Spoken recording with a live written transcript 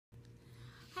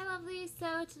lovely.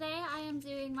 So today I am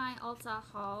doing my Ulta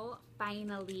haul,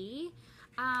 finally.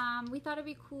 We thought it'd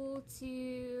be cool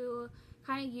to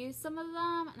kind of use some of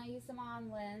them, and I used them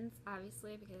on Lynn's,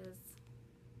 obviously, because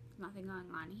there's nothing going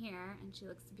on here, and she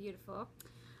looks beautiful.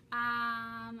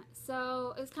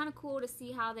 So it was kind of cool to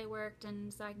see how they worked,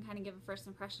 and so I can kind of give a first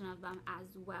impression of them as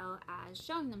well as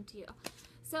showing them to you.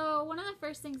 So one of the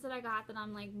first things that I got that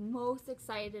I'm like most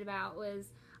excited about was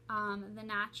the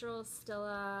Natural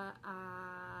Stila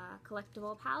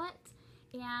collectible palette,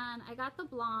 and I got the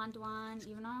blonde one,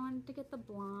 even though I wanted to get the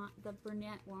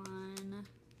brunette one,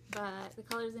 but the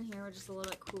colors in here were just a little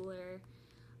bit cooler.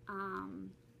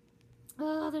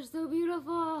 Oh, they're so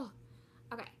beautiful.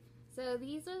 Okay, so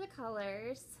these are the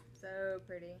colors. So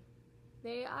pretty.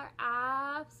 They are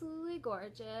absolutely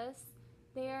gorgeous.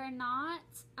 They are not,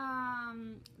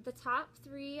 the top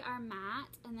three are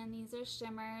matte, and then these are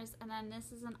shimmers, and then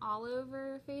this is an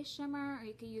all-over face shimmer, or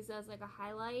you could use it as like a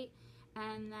highlight,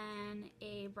 and then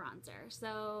a bronzer.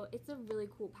 So it's a really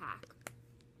cool pack.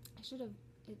 It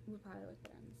would probably look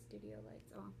better in the studio lights.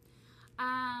 Oh,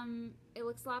 it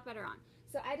looks a lot better on.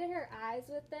 So I did her eyes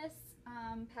with this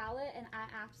palette, and I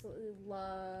absolutely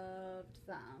loved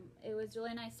them. It was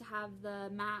really nice to have the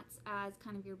mattes as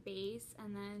kind of your base,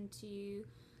 and then to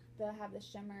have the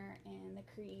shimmer and the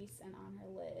crease and on her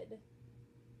lid.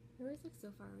 You're always like so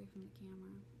far away from the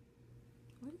camera.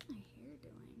 What is my hair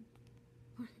doing?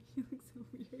 Why do you look so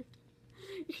weird?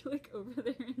 You're like over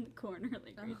there in the corner,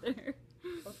 like right there.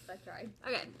 Oops, I tried.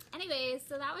 Okay, anyways,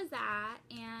 so that was that,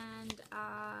 and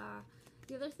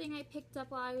the other thing I picked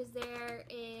up while I was there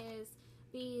is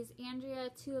these Andrea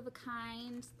 2 of a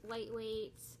kind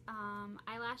lightweight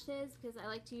eyelashes, because I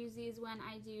like to use these when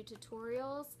I do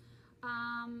tutorials.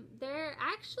 They're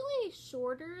actually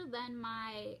shorter than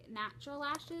my natural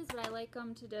lashes, but I like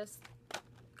them to just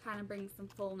kind of bring some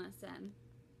fullness in.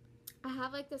 I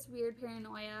have like this weird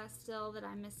paranoia still that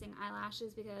I'm missing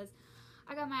eyelashes, because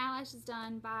I got my eyelashes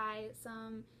done by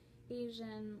some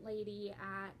Asian lady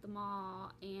at the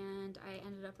mall, and I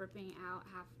ended up ripping out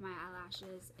half of my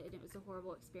eyelashes, and it was a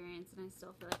horrible experience, and I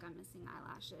still feel like I'm missing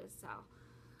eyelashes, so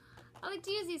I like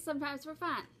to use these sometimes for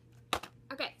fun.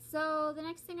 Okay, so the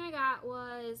next thing I got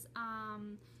was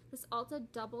this Ulta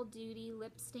Double Duty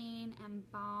Lip Stain and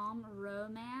Balm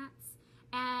Romance,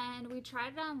 and we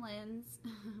tried it on Lynn's,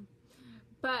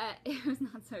 but it was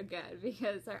not so good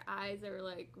because her eyes are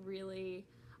like really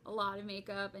a lot of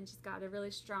makeup, and she's got a really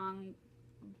strong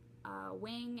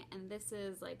wing, and this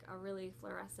is like a really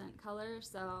fluorescent color,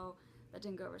 so that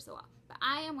didn't go over so well. But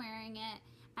I am wearing it,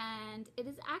 and it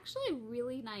is actually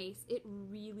really nice. It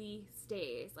really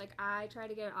stays. Like, I tried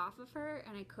to get it off of her,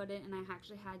 and I couldn't, and I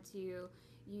actually had to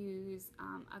use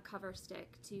a cover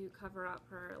stick to cover up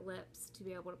her lips to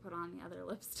be able to put on the other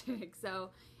lipstick. So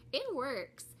it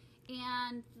works.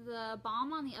 And the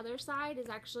balm on the other side is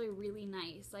actually really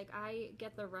nice. Like, I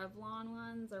get the Revlon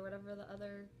ones or whatever the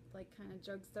other like kind of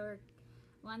drugstore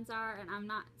ones are, and I'm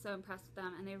not so impressed with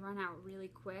them, and they run out really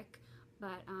quick.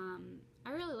 But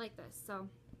I really like this. So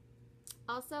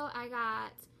also I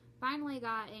finally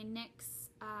got a NYX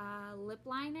lip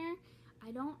liner.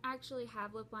 I don't actually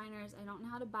have lip liners. I don't know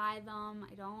how to buy them.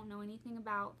 I don't know anything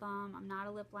about them. I'm not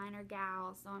a lip liner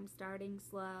gal, so I'm starting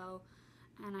slow.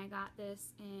 And I got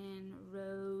this in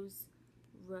Rose.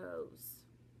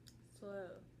 Slow,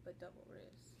 but double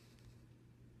rose.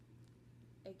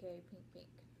 AKA pink pink.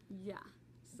 Yeah.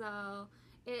 So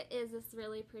it is this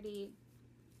really pretty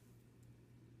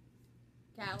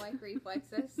cat-like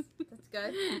reflexes. That's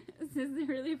good. This is a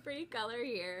really pretty color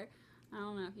here. I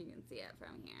don't know if you can see it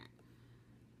from here.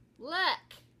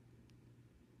 Look!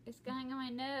 It's going on my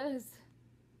nose.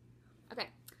 Okay.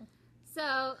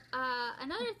 So,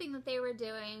 another thing that they were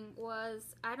doing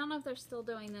was, I don't know if they're still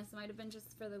doing this, it might have been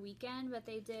just for the weekend, but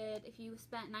they did, if you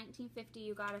spent $19.50,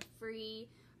 you got a free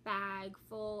bag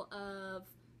full of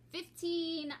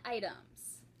 15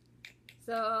 items.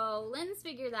 So, Lynn's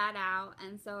figured that out,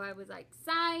 and so I was like,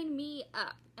 sign me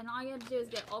up. And all you have to do is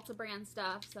get Ulta brand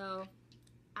stuff, so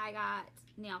I got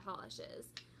nail polishes.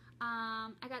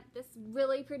 I got this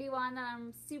really pretty one that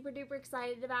I'm super duper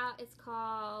excited about. It's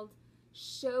called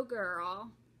Showgirl.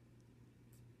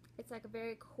 It's like a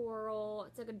very coral,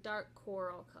 it's like a dark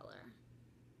coral color.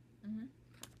 Mm-hmm.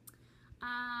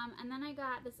 Okay. And then I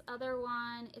got this other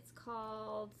one. It's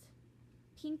called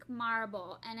Pink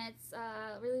Marble, and it's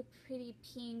really pretty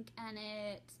pink, and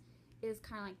it is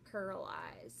kind of like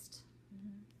pearlized.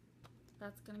 Mm-hmm.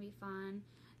 That's gonna be fun.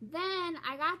 Then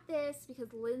I got this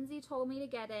because Lindsay told me to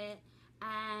get it,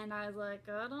 and I was like,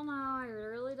 I don't know, I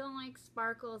really don't like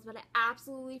sparkles, but I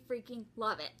absolutely freaking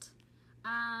love it.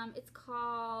 It's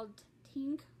called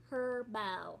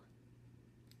Tinkerbell.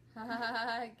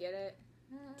 Get it?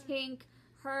 Tink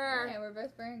her Yeah, we're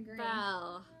both wearing green.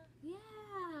 bell. Yeah.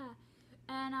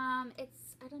 And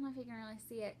it's, I don't know if you can really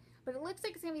see it, but it looks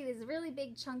like it's going to be these really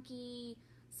big chunky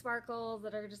sparkles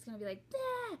that are just going to be like,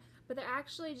 bah! But they're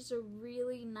actually just a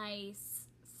really nice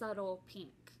subtle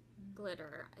pink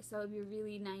glitter. So it would be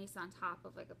really nice on top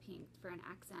of like a pink for an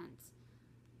accent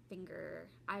finger.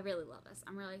 I really love this.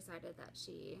 I'm really excited that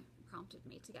she prompted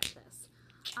me to get this.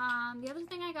 The other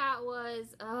thing I got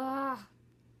was,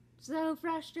 so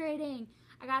frustrating.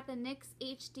 I got the NYX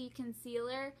HD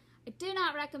concealer. I do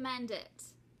not recommend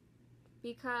it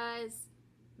because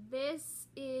this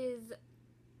is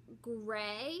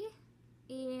gray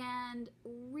and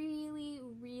really,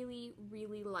 really,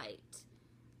 really light.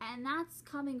 And that's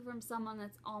coming from someone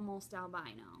that's almost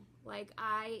albino. Like,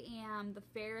 I am the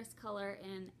fairest color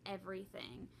in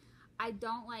everything. I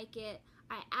don't like it.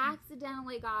 I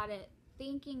accidentally got it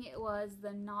thinking it was the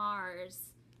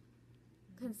NARS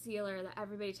concealer that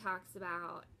everybody talks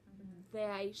about.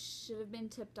 They should have been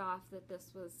tipped off that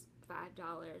this was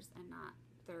 $5 and not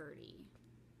 $30,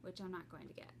 which I'm not going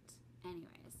to get.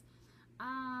 Anyways.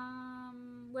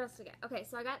 What else did I get? Okay,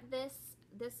 so I got this.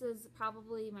 This is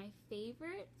probably my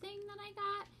favorite thing that I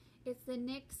got. It's the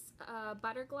NYX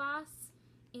Butter Gloss,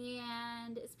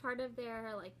 and it's part of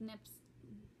their, like, Nips.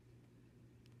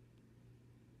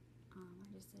 I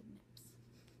just said Nips.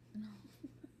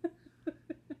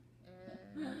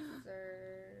 Is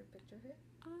there a picture here?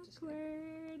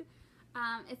 Awkward.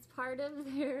 It's part of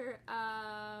their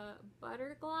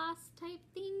butter gloss type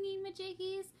thingy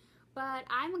majiggies, but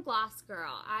I'm a gloss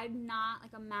girl. I'm not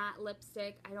like a matte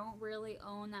lipstick. I don't really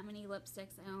own that many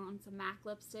lipsticks. I own some MAC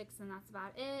lipsticks and that's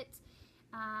about it.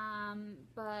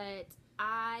 But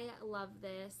I love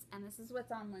this, and this is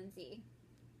what's on Lindsay.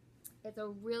 It's a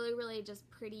really, really just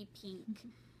pretty pink,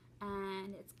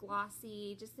 and it's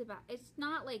glossy, just about, it's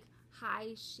not like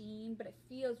high sheen, but it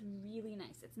feels really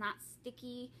nice. It's not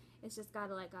sticky. It's just got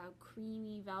like a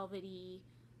creamy, velvety,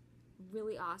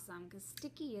 really awesome, because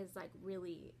sticky is like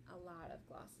really a lot of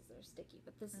glosses that are sticky,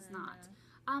 but this is not.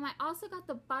 I also got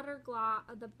the butter gloss,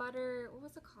 what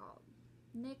was it called?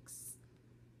 NYX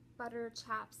butter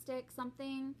chapstick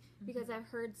something, because I've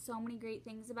heard so many great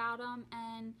things about them,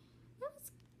 and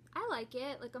I like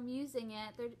it. Like, I'm using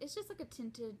it. It's just like a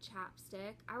tinted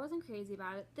chapstick. I wasn't crazy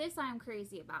about it. This I'm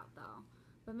crazy about though,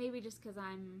 but maybe just because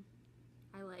I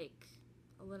like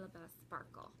a little bit of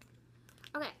sparkle.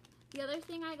 Okay, the other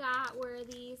thing I got were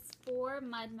these 4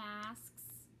 mud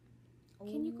masks.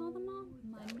 Can you call them all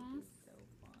mud masks? So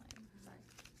fun. Sorry.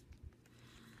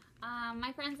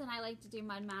 My friends and I like to do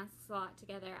mud masks a lot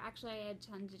together. Actually, I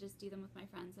tend to just do them with my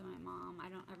friends and my mom. I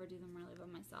don't ever do them really by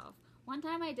myself. One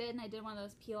time I did, and I did one of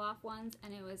those peel-off ones,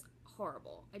 and it was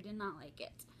horrible. I did not like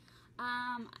it.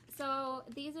 So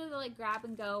these are the like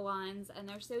grab-and-go ones, and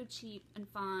they're so cheap and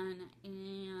fun,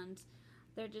 and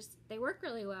they work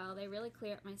really well. They really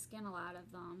clear up my skin, a lot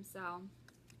of them. So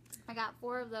I got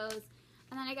 4 of those.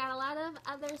 And then I got a lot of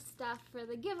other stuff for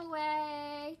the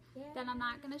giveaway that I'm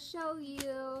not going to show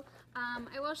you.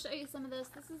 I will show you some of this.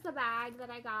 This is the bag that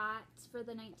I got for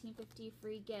the 1950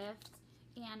 free gift.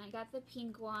 And I got the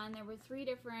pink one. There were 3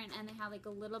 different, and they have like a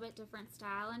little bit different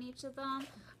style in each of them.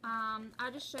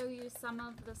 I'll just show you some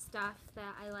of the stuff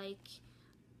that I like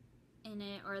in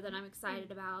it, or that I'm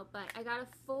excited about. But I got a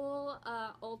full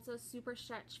Ulta Super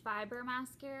Stretch Fiber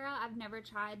Mascara. I've never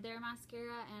tried their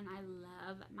mascara, and I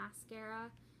love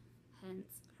mascara,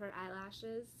 hence her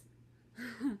eyelashes.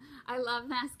 I love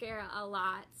mascara a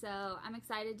lot, so I'm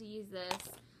excited to use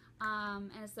this.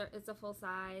 And it's a full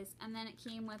size, and then it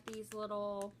came with these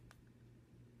little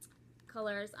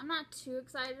colors. I'm not too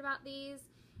excited about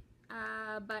these,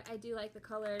 but I do like the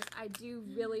colors. I do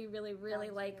really, really,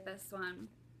 really like this one.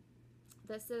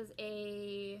 This is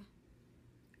a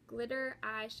glitter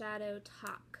eyeshadow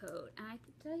top coat. And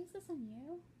did I use this on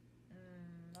you?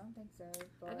 I don't think so.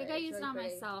 I think I used it on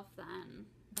myself then.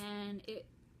 And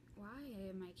why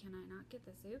can I not get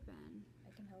this open?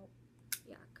 I can help.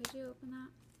 Yeah, could you open that?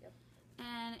 Yep.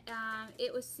 And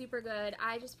it was super good.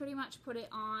 I just pretty much put it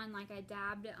on, like I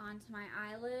dabbed it onto my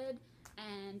eyelid,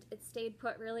 and it stayed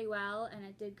put really well, and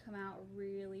it did come out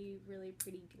really, really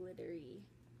pretty glittery.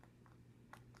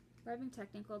 We're having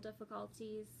technical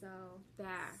difficulties, so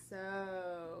there.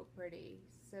 So pretty.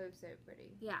 So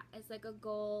pretty. Yeah, it's like a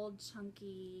gold,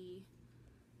 chunky.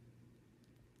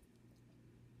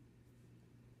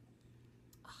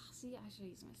 Oh, see, I should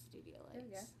use my studio lights. There we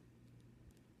go.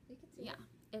 You can see it.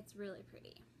 Yeah, it's really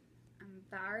pretty. I'm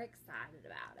very excited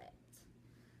about it.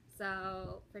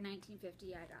 So for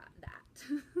 $19.50, I got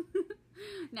that.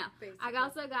 No, Basically. I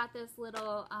also got this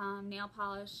little nail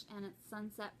polish, and it's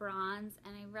Sunset Bronze,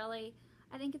 and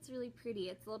I think it's really pretty.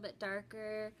 It's a little bit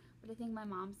darker, but I think my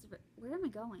mom's. Where am I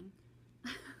going?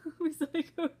 I was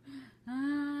like,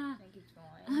 I keep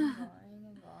going and going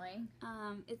and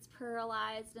going. it's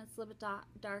pearlized and it's a little bit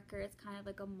darker. It's kind of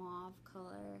like a mauve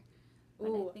color, but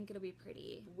Ooh. I think it'll be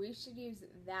pretty. We should use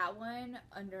that one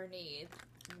underneath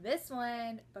this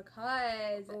one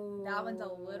because that one's a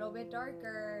little bit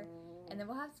darker, and then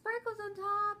we'll have sparkles on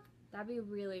top. That'd be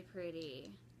really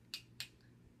pretty.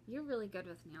 You're really good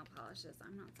with nail polishes.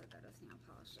 I'm not so good with nail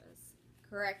polishes.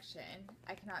 Correction,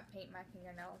 I cannot paint my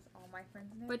fingernails. All my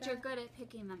friends know But that. you're good at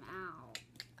picking them out.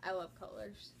 I love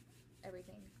colors.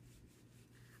 Everything.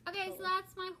 Okay, so Cool.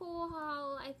 that's my whole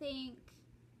haul, I think.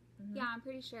 Mhm. Yeah, I'm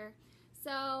pretty sure. So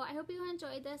I hope you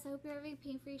enjoyed this. I hope you're having a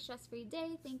pain-free, stress-free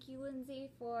day. Thank you, Lindsay,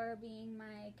 for being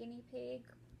my guinea pig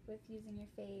with using your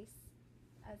face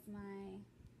as my...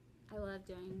 I love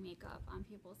doing makeup on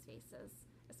people's faces,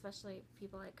 especially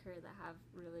people like her that have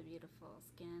really beautiful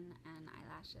skin and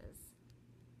eyelashes.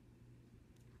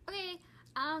 Okay,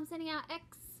 sending out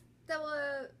X. Double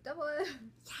O.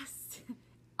 Yes!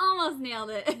 Almost nailed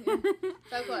it.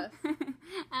 So close.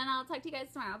 And I'll talk to you guys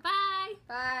tomorrow. Bye!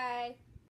 Bye.